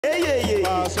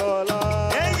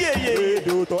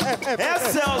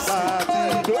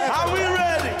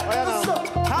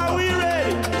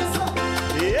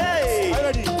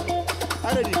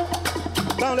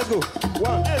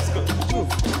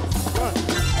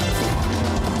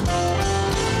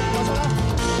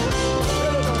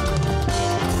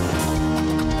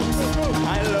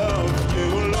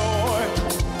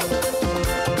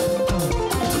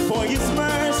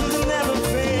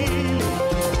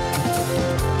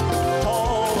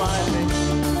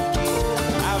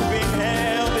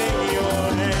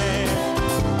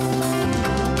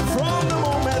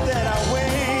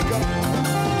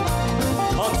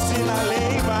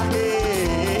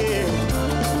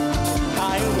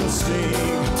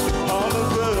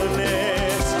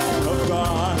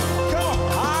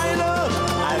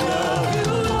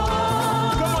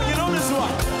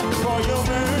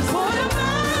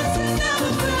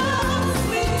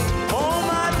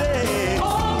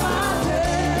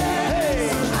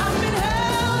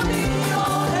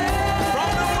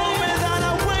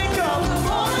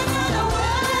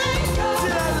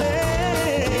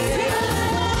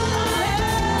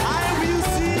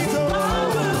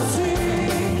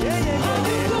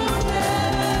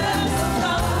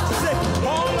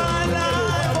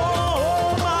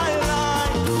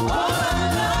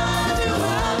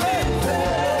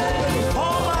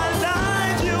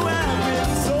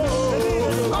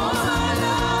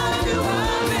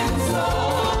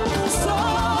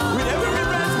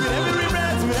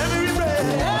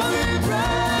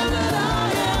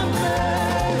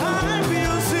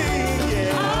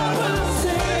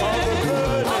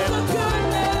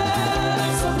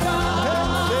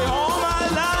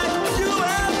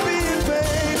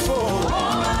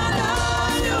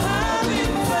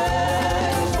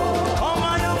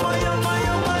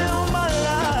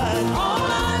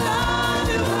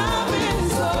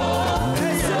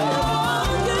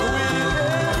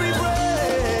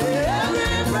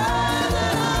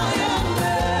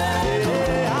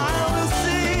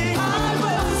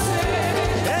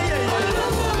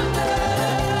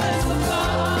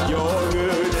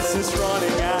is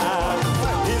running out.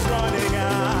 It's running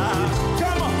out.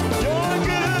 Come on, your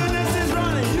goodness is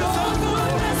running. Your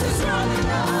goodness is running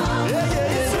out. Yeah, yeah,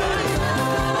 yeah. It's running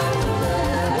out.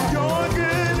 Your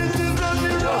goodness is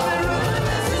running, running, running.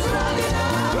 It's running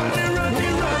out. Running,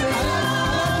 running, running.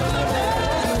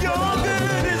 Your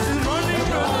goodness is running,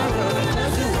 running, running.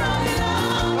 It's running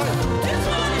out. It's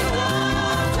running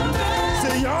out.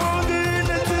 Say your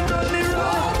goodness is running,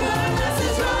 running. Goodness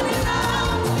is running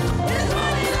out. It's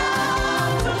running out.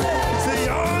 Say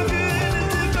your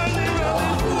goodness is running,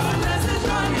 running. Goodness is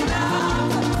running out.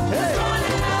 It's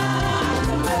running out.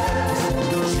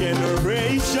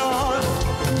 Generation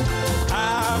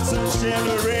after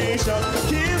generation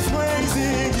keeps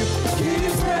praising you.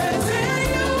 Keeps praising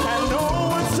you. And no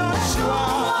one touched you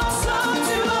out.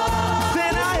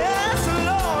 Then I asked the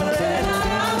Lord. Then I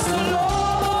asked the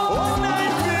Lord. What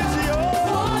name fits you?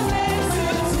 What name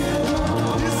fits you?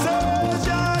 You said,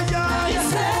 yeah, yeah. You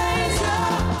said, yeah.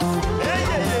 Yeah,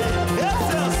 yeah, yeah. Yes,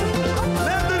 yes.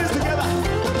 Let's do this together.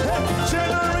 Hey,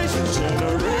 generation,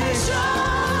 generation.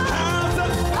 After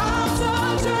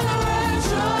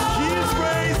generation. Keeps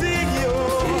praising you.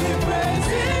 Keeps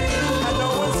praising you. And no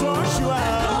one touched you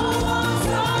out. No one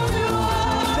touched you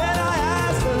out. Then I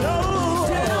asked the Lord.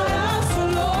 Then I asked the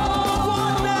Lord.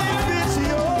 What name fits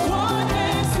you? What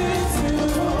name fits you?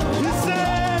 You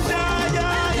said, yeah,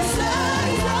 yeah. You said,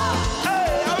 yeah. Hey,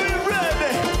 are we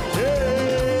ready?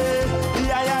 Hey,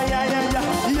 yeah, yeah, yeah, yeah, yeah.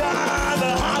 Yeah, the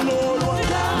hallowed one.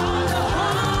 Yeah, the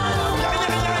hallowed one. Yeah,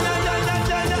 yeah, yeah, yeah, yeah, yeah,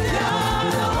 yeah, yeah. Yeah,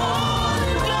 the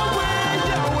holy one. Yahweh,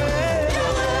 Yahweh.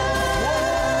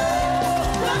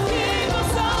 The King of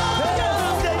Zion.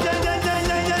 Yeah, yeah, yeah, yeah,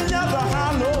 yeah, yeah, yeah, yeah, the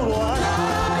hallowed one.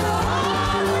 Yeah, the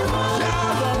hallowed one. Yeah,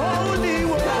 the holy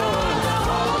one.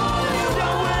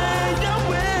 Yahweh,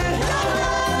 Yahweh.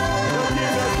 The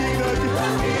King, the King, the King. The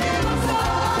King of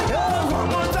Zion. Yeah, one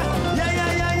more time. Yeah,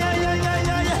 yeah, yeah, yeah, yeah, yeah,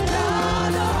 yeah, yeah.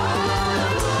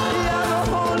 Yeah, the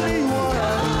holy one.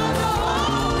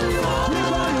 We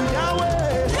call you Yahweh.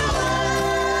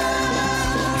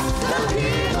 The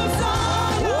King of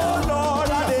Zion. Oh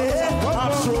Lord, I did.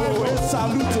 I'm sure it's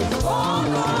saluted. Oh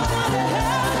Lord, I did.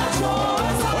 I'm sure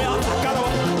it's saluted. Oh yeah, Takarawa,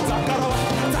 Takarawa,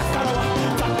 Takarawa,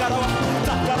 Takarawa,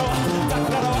 Takarawa,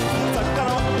 Takarawa,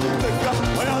 Takarawa, Taka.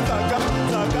 Oh yeah, Taka,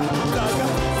 Taka, Taka,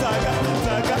 Taka,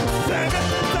 Taka,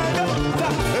 Taka, Taka,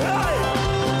 Taka. Hey,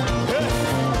 hey.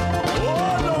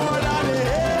 Oh Lord, I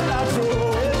did. I'm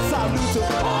sure it's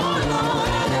saluted. Oh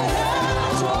Lord, I did.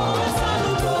 I'm sure it's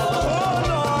saluted. Oh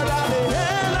Lord, I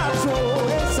did. I'm sure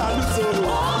it's saluted.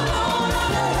 Oh Lord, I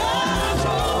did. I'm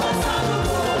sure it's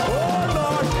saluted. Oh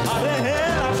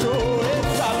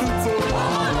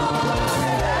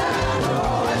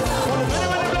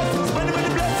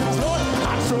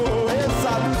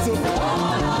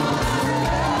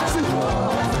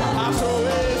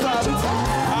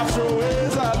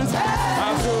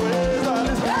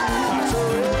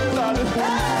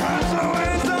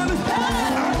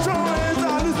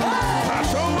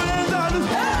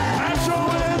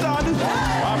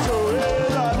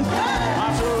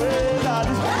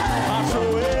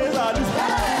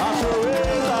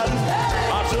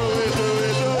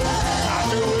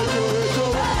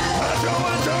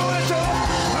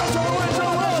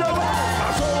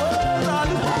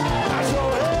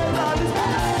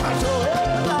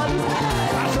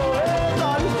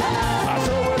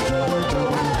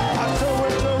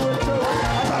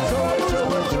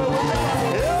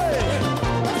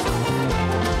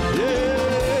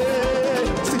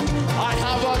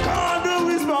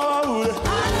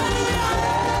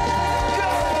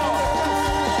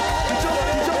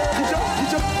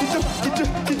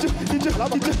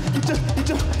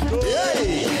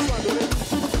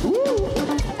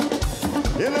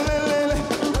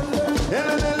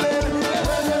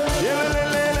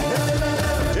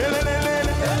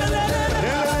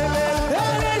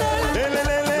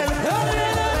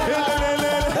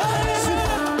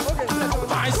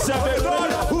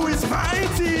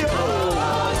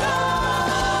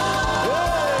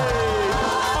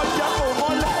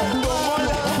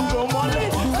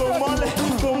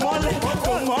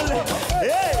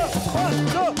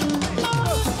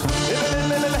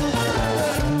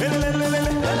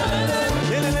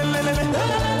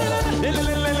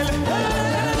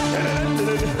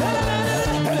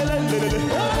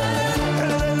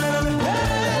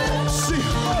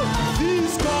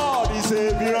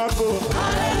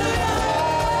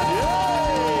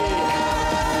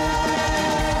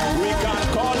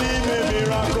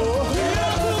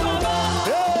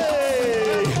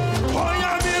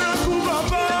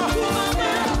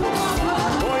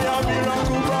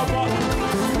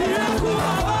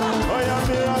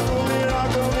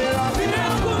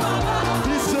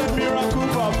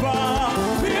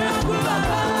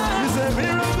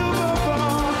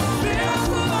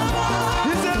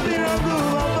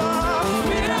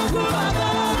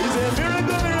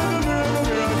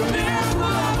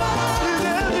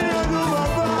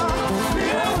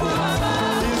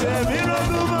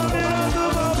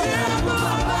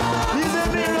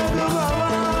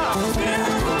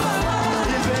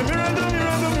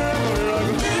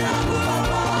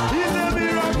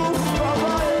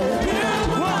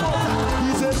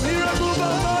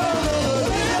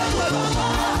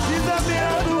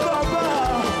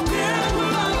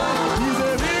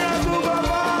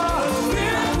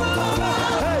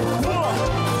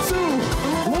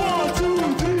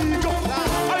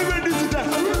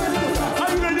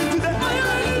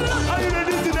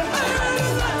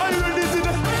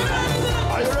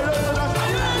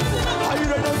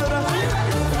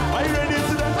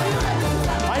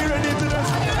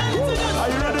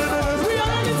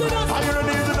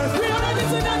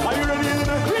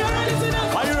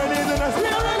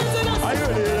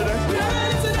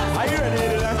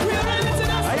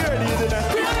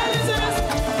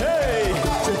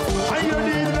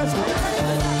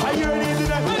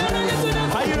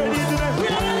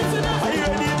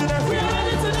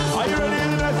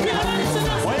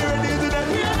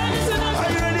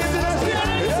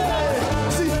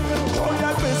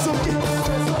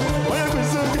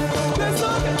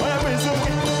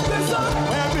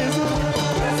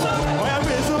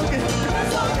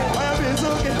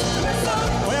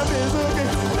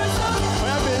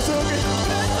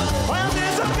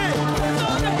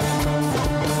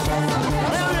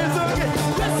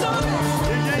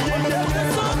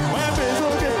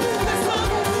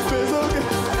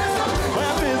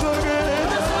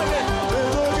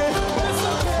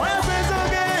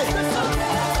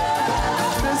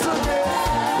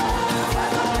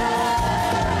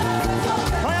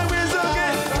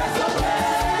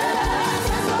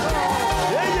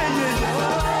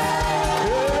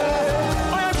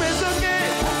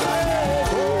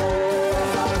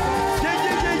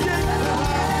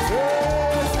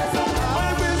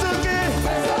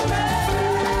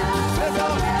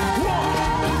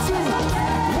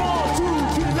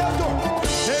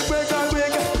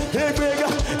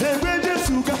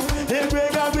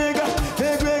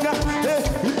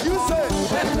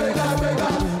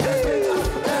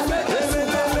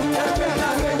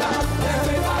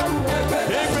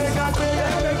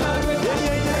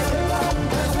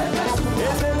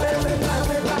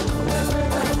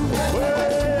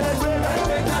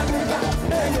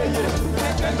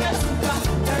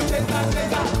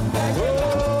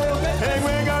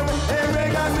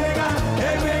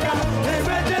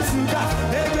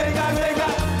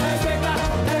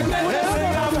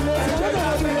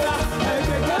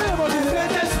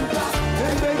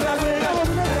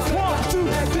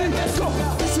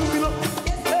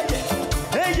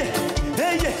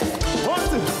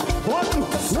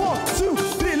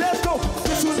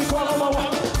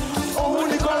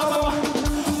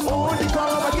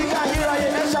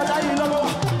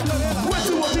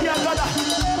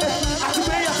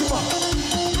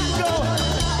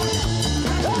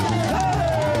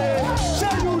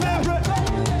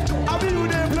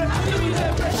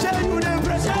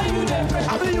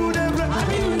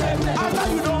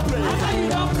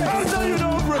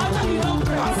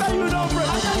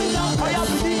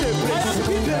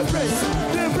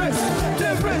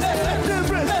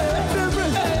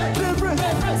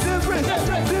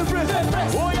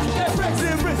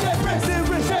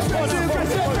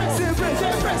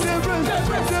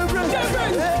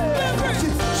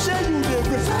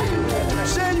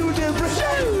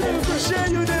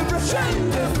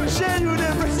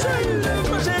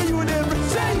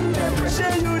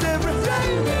Share you the breath. Share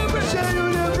you the breath.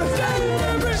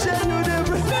 Share you the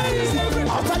breath.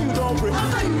 After you don't break.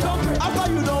 After you don't break.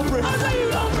 After you don't break. After you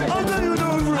don't break. After you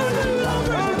don't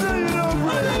break. After you don't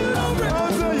break. After you don't break.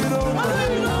 After you don't break.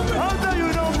 After you don't break. After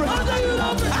you don't break. After you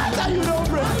don't break. After you don't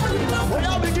break. When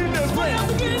you begin to break.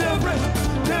 The breath.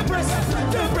 The breath.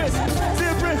 The breath. The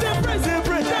breath. The breath. The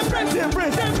breath. The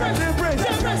breath. The breath. The breath. The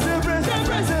breath. The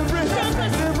breath. The breath. The breath.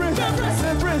 The breath.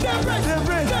 The breath. The breath. The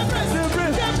breath. The breath. The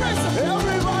breath.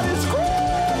 Everybody scream!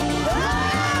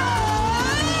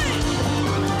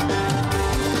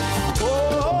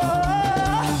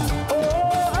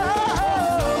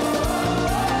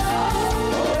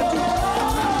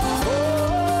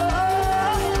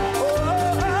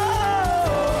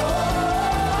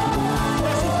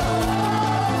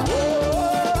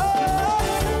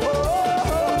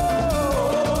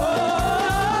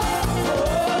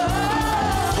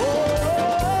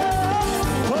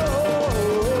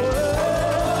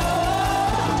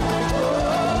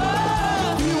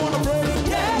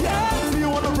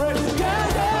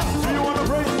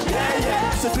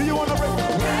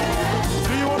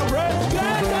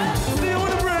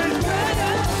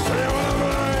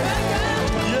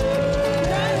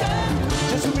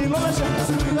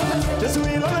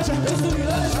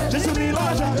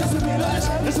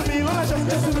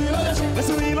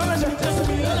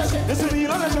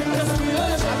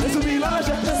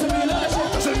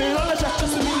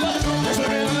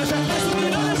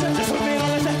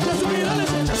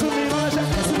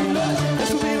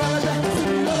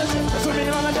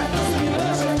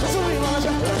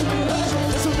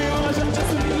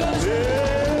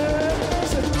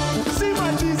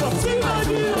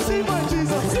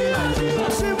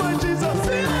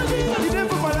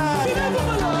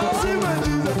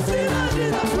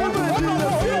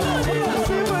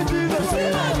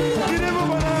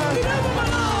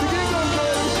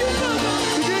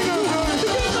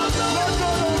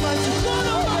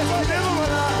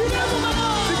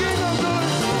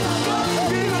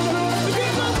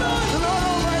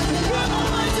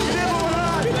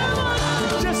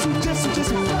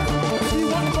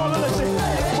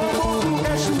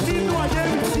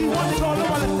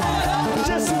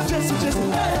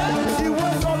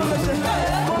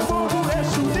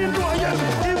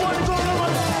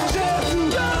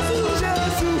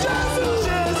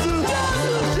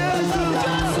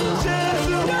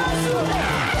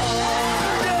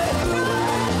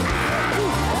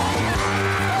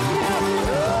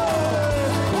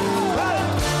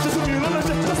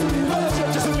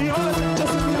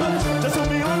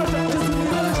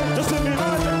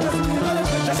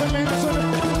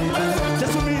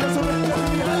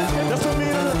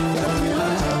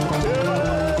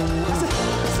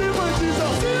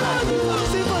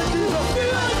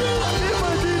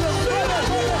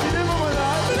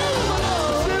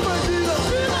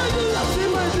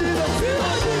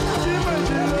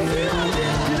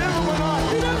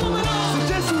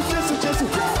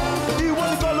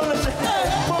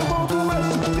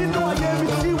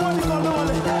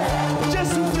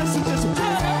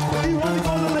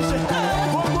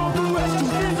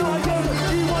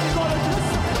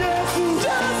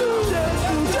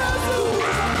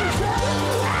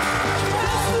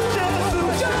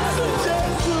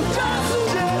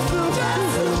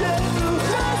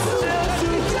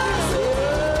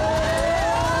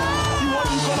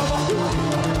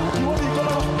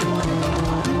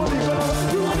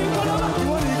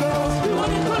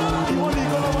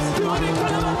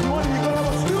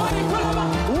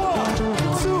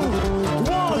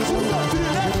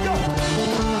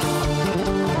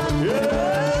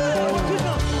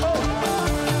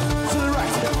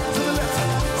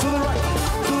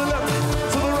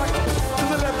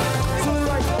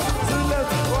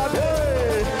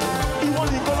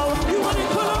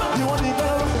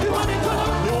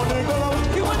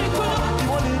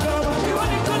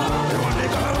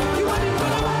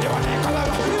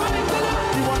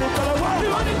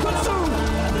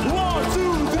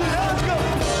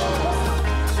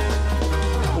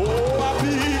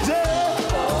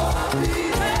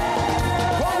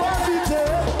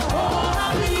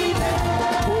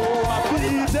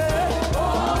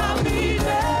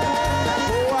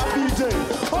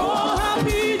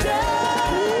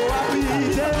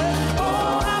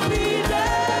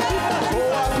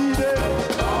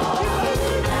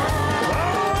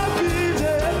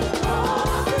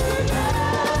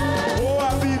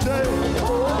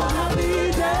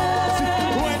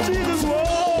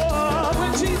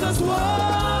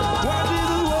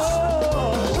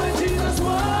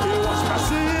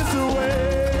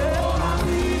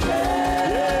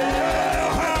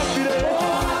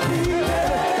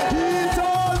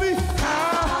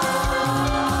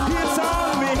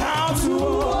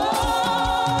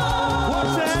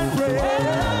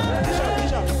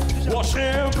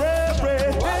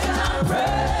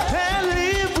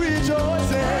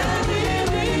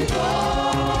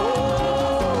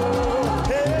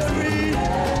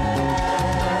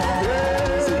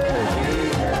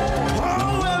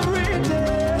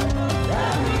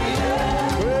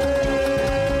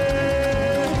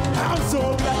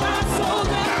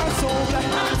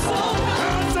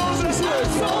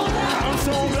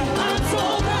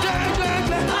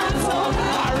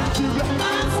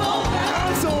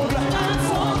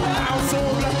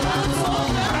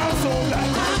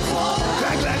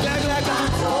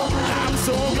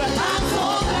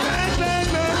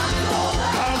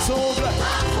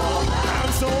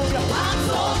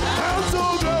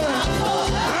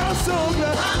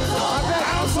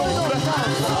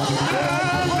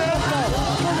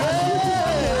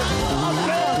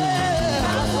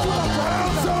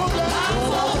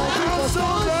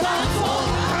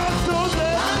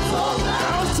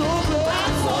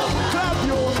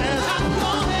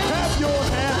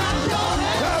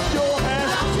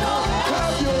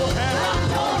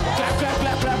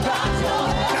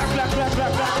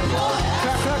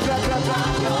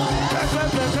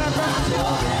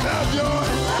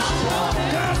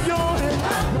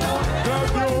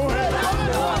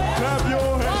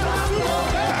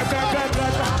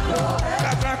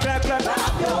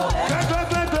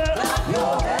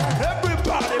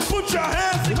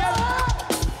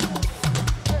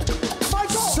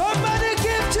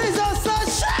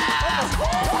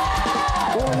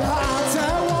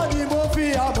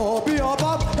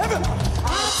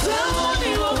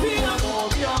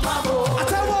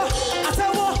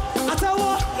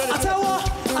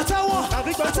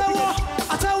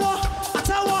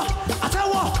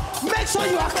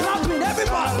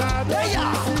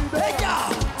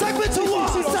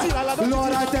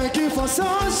 for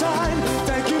sunshine.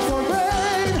 Thank you for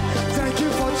rain. Thank you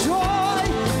for joy.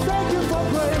 Thank you for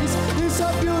grace. It's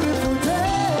a beautiful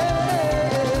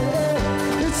day.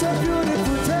 It's a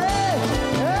beautiful day.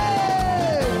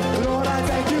 Hey, Lord, I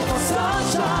thank you for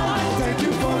sunshine. Thank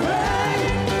you for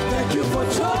rain. Thank you for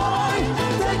joy.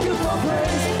 Thank you for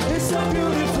grace. It's a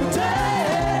beautiful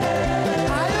day.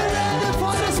 Are you ready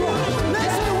for this one?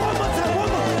 Let's do one more time. One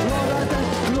more.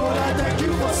 Lord, I thank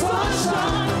you for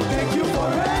sunshine. Thank you for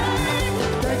rain.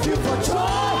 Thank you for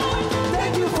joy.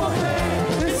 Thank you for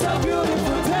faith. It's a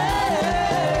beautiful day.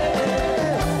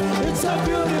 It's a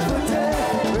beautiful day.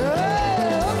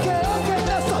 Hey, okay,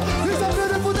 let's stop. It's a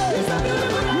beautiful day. It's a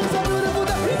beautiful day. It's a beautiful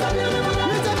day.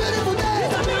 It's a beautiful day.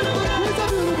 It's a beautiful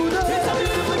day. It's a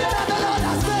beautiful day. It's a beautiful day. It's a beautiful day. That the Lord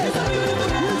has made. It's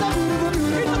a beautiful day. It's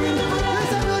a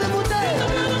beautiful,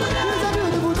 beautiful, beautiful day. It's a beautiful day. It's a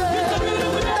beautiful day. It's a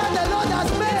beautiful day. That the Lord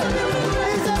has made.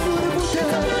 It's a beautiful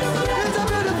day. It's a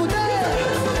beautiful day.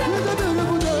 It's a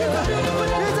beautiful day.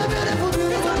 It's a beautiful,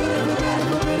 beautiful,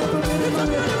 beautiful, beautiful, beautiful,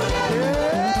 beautiful. Yeah,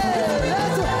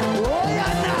 let's go. Oh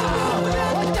yeah, now.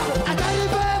 I carry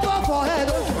favor for head.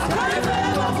 I carry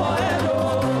favor for head.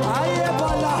 I hear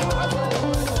Bola.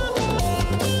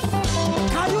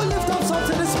 Can you lift up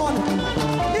something this morning?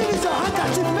 If it's your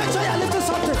handkerchief, make sure you're lifting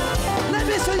something. Let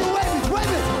me see you wave it,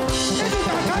 wave it. If you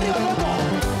can carry your neighbor,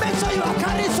 make sure you are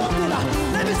carrying something.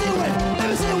 Let me see you wave, let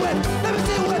me see you wave, let me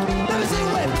see you wave, let me see you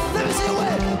wave, let me see you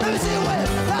wave, let me see you wave.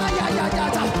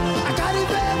 I carry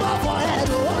favor for head.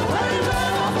 Carry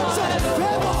favor for head.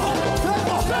 Favor, favor,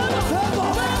 favor, favor,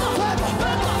 favor,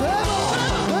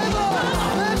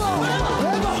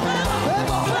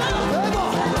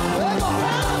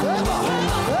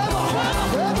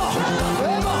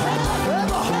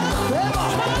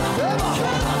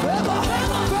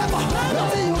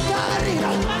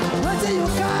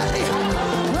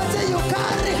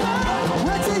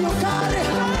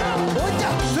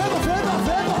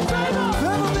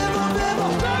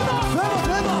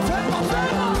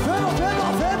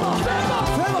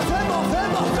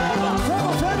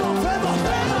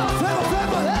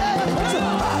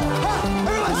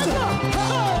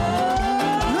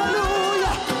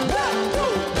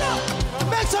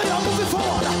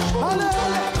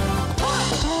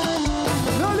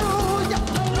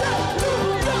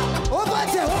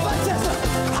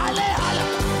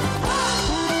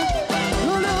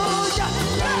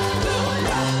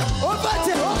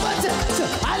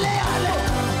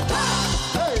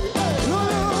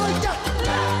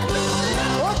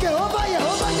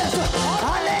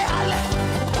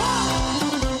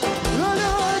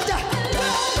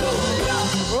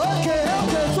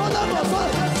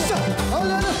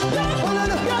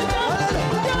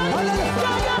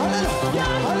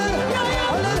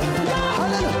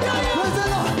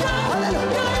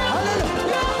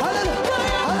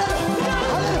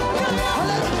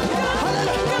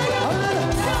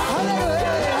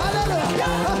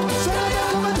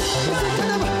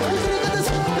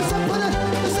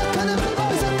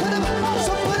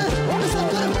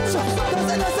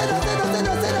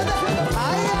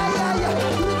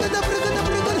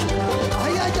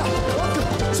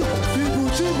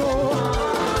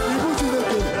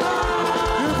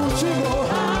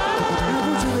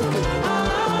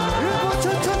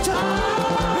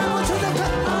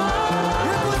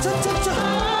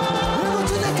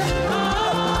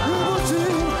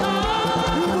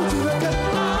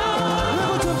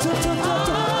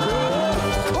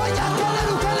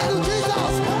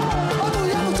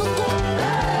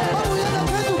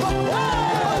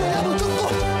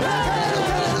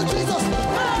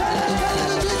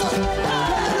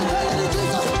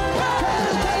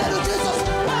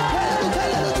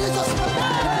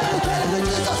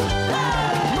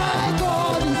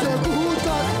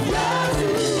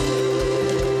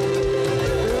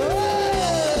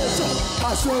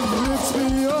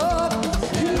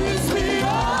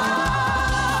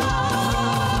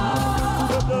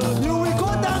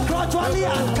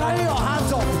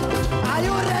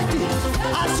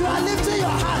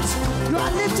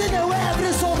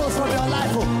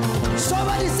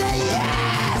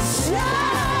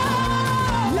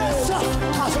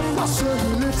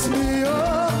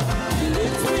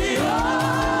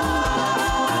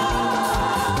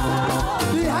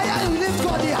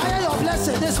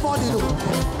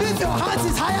 If your heart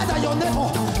is higher than your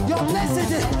neighbor, your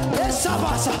blessing is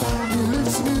Shabasha. He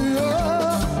lifts me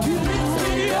up. He lifts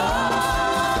me up.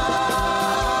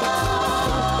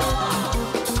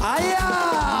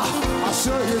 I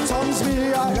sure he turns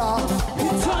me around. He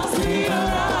turns me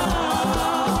around.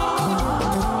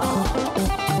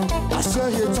 I sure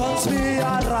he turns me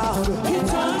around. He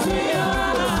turns me around.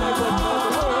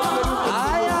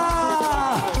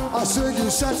 I sure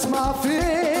sets my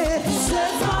feet.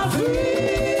 Set my feet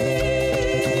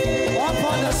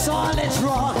Upon the solid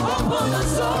rock. upon the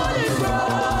solid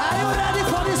rock. Are you ready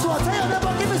for this one? Tell your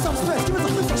neighbor, give me some space. Give me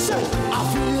some space. I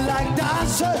feel like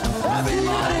dancing.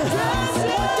 Everybody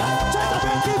dancing. Try to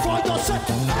make it for yourself.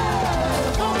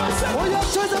 For myself. Oh, yeah,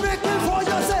 try to make it for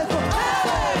yourself.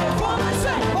 For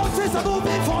myself. Oh, try to move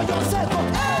it for yourself.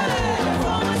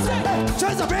 For myself.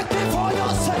 Try to break it for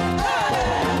yourself.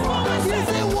 For myself. Is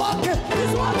it working?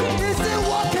 It's working. Is it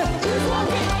working? It's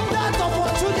working. That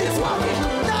opportunity. It's working.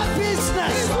 That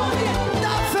business. It's working.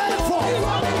 That favor. It's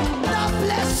working. That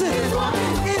blessing. It's working.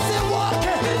 Is it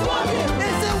working? It's working.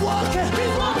 Is it working?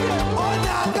 It's working. On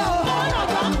now go.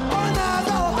 On now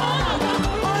go.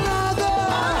 On now go.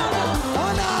 On now go.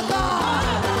 On now go.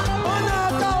 On now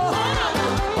go.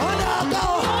 On now go.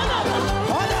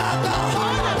 On now go.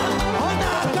 On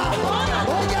now go.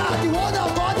 Oh yeah, the word of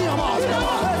God in your mouth. The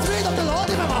Spirit of the Lord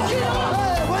in your mouth.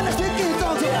 Hey, when the Spirit in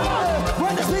tongues.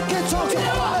 When the Spirit in tongues.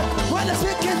 When the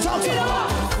Spirit in tongues.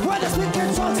 When the Spirit in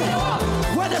tongues.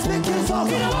 When the Spirit in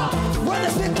tongues. When the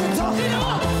Spirit in tongues.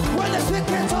 When the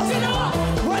Spirit in tongues.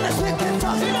 When the Spirit in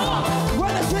tongues.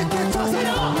 When the Spirit in tongues.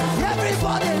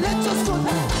 Everybody, let's just go.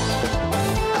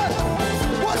 Hey,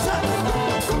 what's that?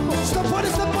 Stop on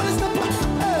it, stop on it, stop on it.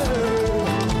 Hey,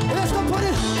 yeah, stop on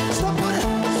it, stop on it,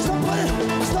 stop on it,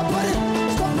 stop on it,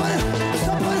 stop on it,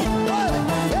 stop on it. Hey,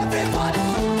 everybody.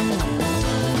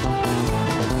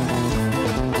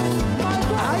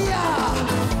 Aya,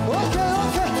 okay,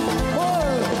 okay.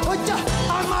 Oh, yeah.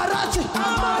 Amarachi,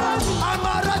 Amarachi,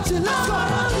 Amarachi. Let's go.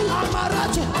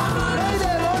 Amarachi, hey,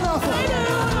 they run off.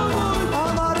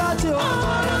 Amarachi,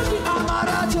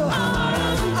 Amarachi,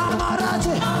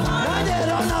 Amarachi. Hey, they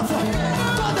run off.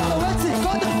 God of waiting,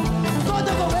 God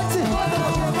of waiting,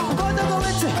 God of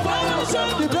waiting.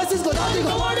 The blessings go down, they go.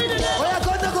 Oh yeah,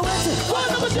 God of waiting,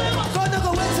 God of waiting, God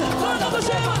of waiting.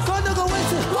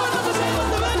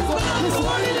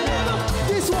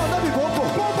 This one not be Bobo.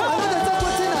 I know the time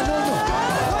waiting, I don't know.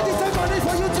 When the time money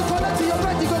for you to collect to your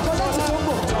friend, you go collect to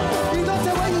Jumbo. You don't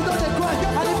say when you don't dey cry,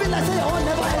 and it be like say your own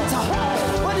never enter.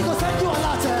 When you go send you a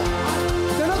lot,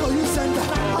 they no go use sender.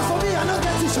 As for me, I no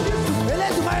get issue. They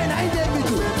let you marry, now he dey me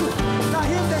do. Now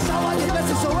him they shower the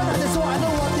message, so when I dey so I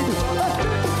know what to do.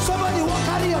 Somebody walk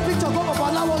carry your picture, go up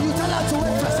and now you tell her to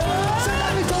wait first. Send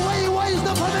that picture where you want, it's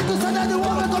not permit to send that the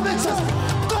one make a make sense.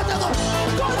 God no go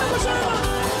shame.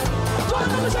 God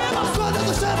no go shame. God no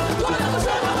go shame. God no go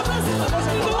shame.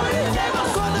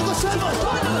 God no go shame.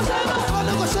 God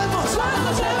no go shame.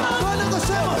 God no go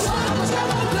shame.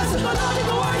 Blessing. God no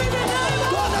go waiting.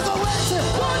 God no go shame.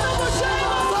 God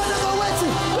no go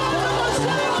waiting.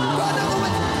 God no go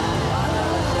waiting.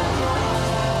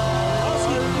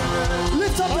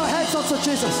 Lift up your heads unto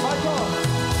Jesus.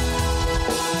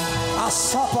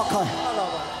 Asapaka.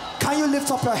 Can you lift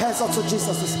up your hands unto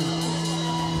Jesus this morning?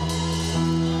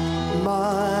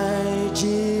 My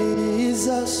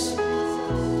Jesus,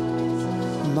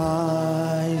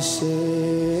 my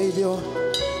Savior,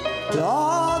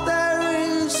 Lord, there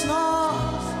is none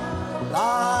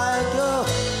like you.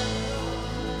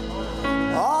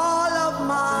 All of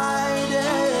my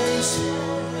days,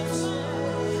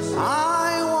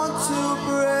 I want to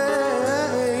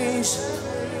praise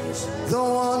the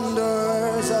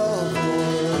wonders of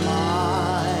your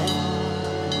mighty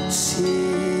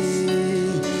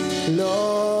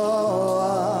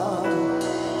love.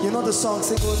 You know the song,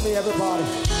 sing with me, everybody.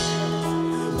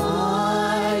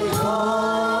 My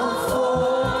comfort,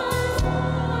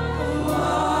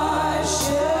 my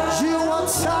shelter, you are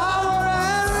tower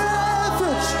and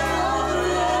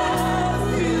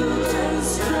refuge, and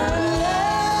strength.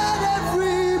 Let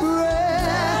every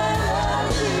breath,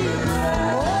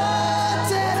 what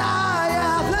did I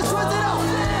have? Let's raise it up,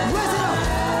 raise it up.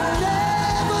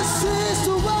 Never cease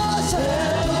to worship,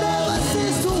 never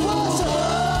cease to worship,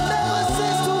 never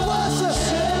cease to worship,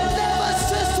 never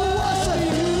cease to worship.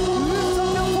 Lift up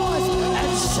your voice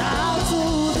and shout to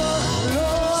the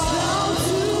Lord. Shout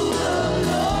to the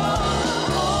Lord,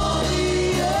 all the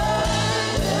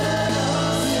earth, let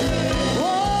us sing.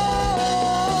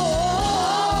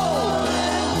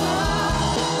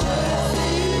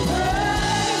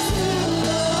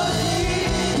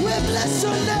 We bless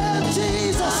your name,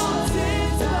 Jesus.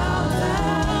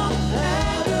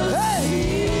 Hey,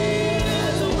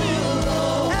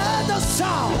 and the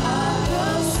sound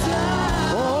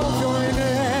of your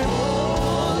name.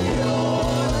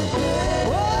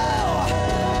 Oh,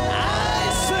 I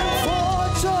sing for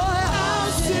joy. I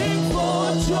sing for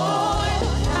joy.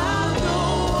 I know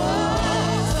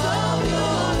words of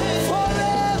your name.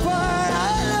 Forever I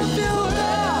love you,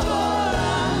 Lord.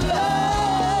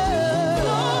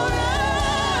 Forever.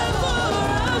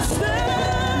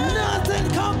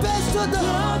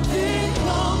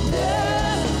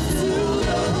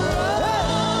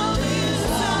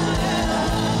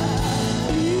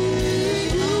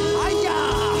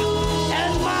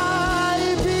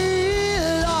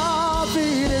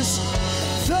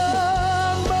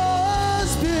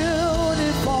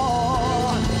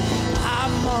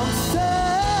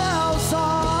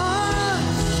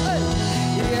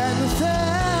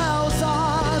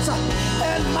 thousands,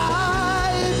 and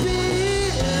my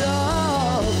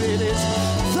beloved is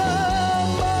the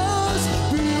most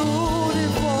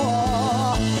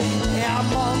beautiful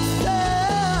among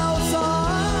thousands.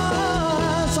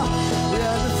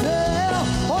 And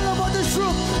all about this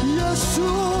room,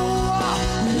 Yeshua,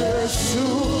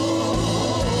 Yeshua.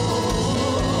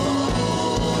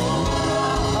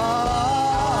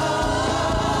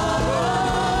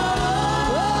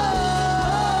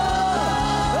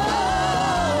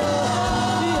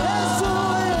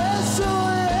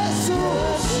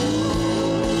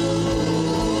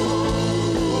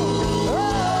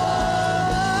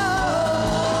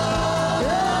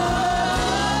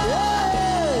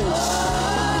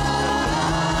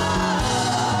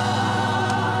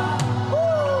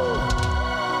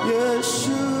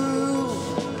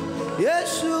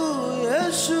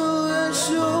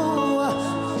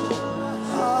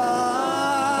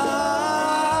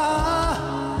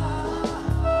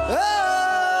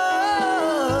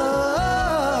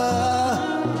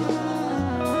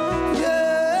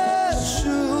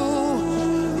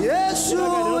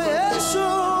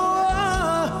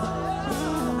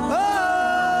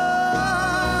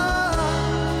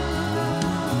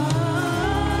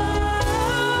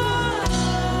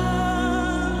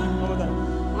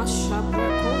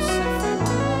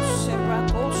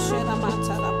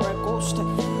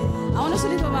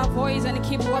 And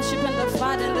keep worshiping the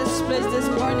Father in this place this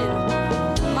morning.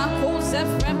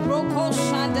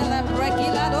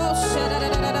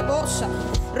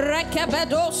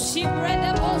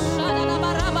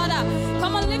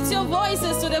 Come on, lift your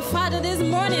voices to the Father this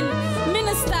morning.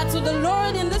 Minister to the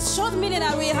Lord in this short minute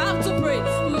that we have to pray.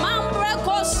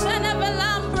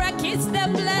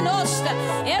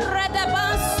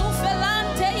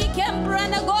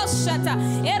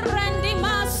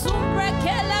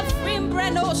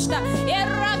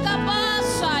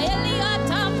 Erragabasa,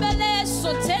 Eliatambele,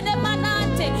 Sotene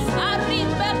Manante,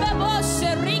 Arimbebebos,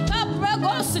 Rika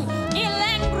Pregosin,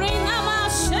 Ilengrina,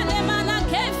 Shenemana,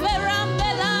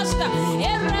 Keferambelasta,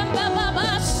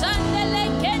 Erembaba, Sandele,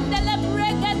 Kendele,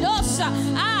 Bregadosa,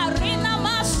 Arina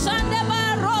Masande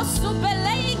Barosu,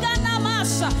 Belega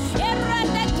Namasa,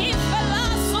 Errade Kifela,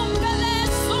 Sumbele,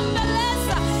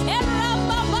 Sumbelesa,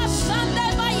 Erambaba, Sande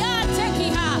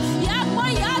Bayatekiha,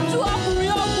 Yamayatu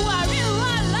Aburio.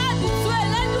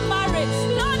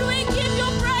 Lord, we give you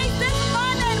praise this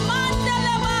morning.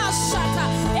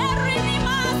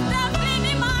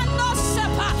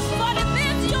 For the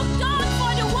things you've done,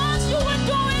 for the ones you were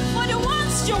doing, for the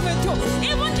ones you will do,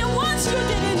 even the ones you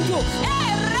didn't do.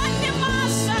 And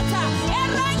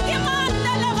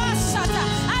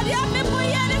there are people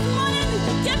here this morning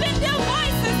giving their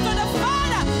voices to the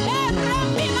Father.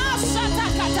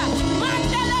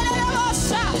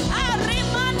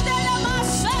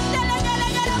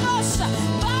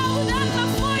 Bow down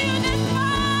before you this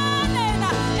morning.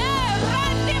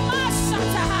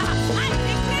 I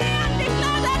declare and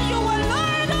declare that you will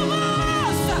Lord of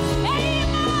us.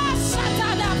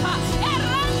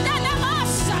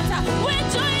 We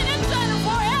join in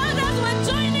 24 elders. We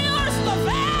join the host of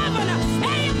heaven.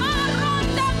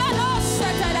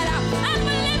 And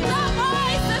we lift our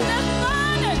voices this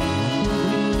morning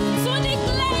to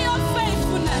declare your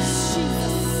faithfulness,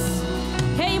 Jesus.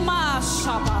 Hey, ma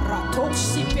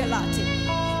shabaratoshi pelate,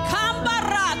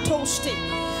 kambaratoshi.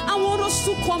 I want us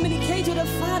to communicate to the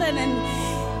Father and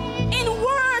in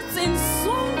words and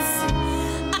songs.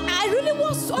 I really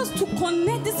want us to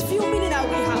connect this few minutes that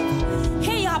we have.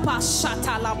 Hey, abba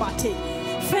shatalabate.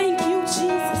 Thank you,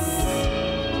 Jesus.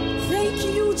 Thank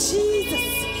you, Jesus.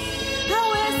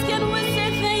 How else can we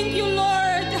say thank you,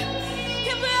 Lord?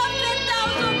 If we have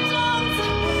 10,000 tongues,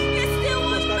 it still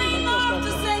won't be enough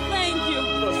to say thank you.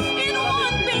 It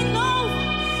won't be enough.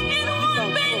 It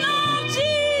won't be enough,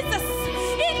 Jesus.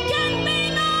 It can't be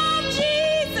enough,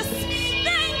 Jesus.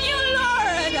 Thank you,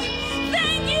 Lord.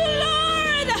 Thank you,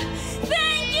 Lord.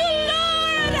 Thank you,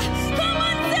 Lord. Come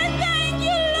on, say thank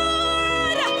you,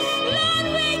 Lord. Lord,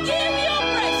 we give you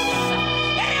praise.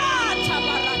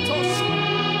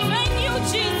 Thank you,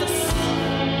 Jesus.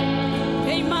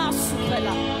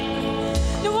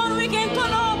 The one we can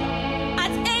call up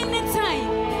at any time.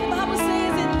 The Bible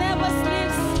says it never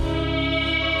sleeps.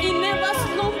 It never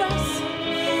slumbers.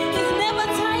 It's never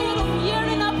tired of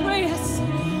hearing our prayers.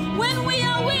 When we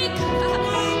are weak,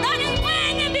 that is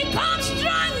when it becomes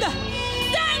strong.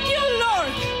 Thank you,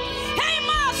 Lord. Hey,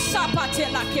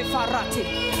 Masapatela Kefarati.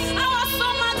 Our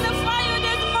soul magnify you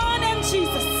this morning,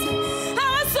 Jesus.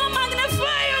 Our soul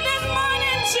magnify you this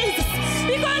morning, Jesus.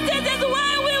 Because this is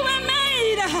why we were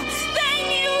made. Thank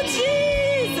you,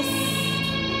 Jesus.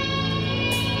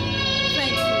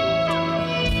 Thank you.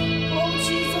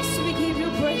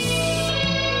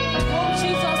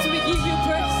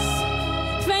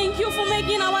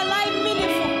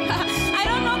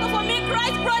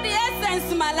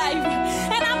 life.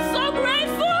 And I'm so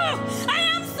grateful. I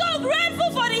am so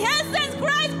grateful for the essence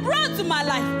Christ brought to my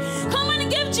life. Come on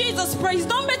and give Jesus praise.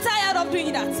 Don't be tired of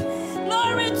doing that.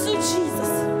 Glory to Jesus.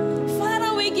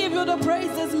 Father, we give you the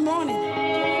praise this morning.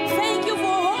 Thank you for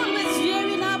always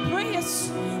hearing our prayers.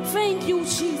 Thank you,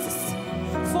 Jesus.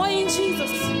 For in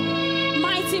Jesus'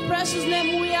 mighty precious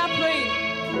name we are praying.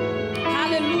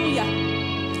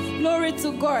 Hallelujah. Glory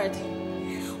to God.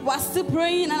 We're still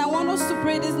praying, and I want us to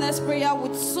pray this next prayer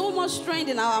with so much strength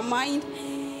in our mind,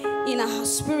 in our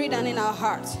spirit, and in our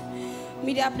heart.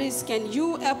 Media, please, can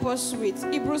you help us with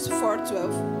Hebrews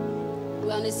 4:12?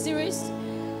 We're on a series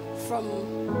from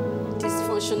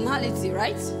dysfunctionality,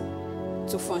 right,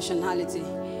 to functionality.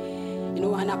 You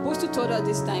know, an apostle told us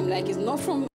this time, like, it's not from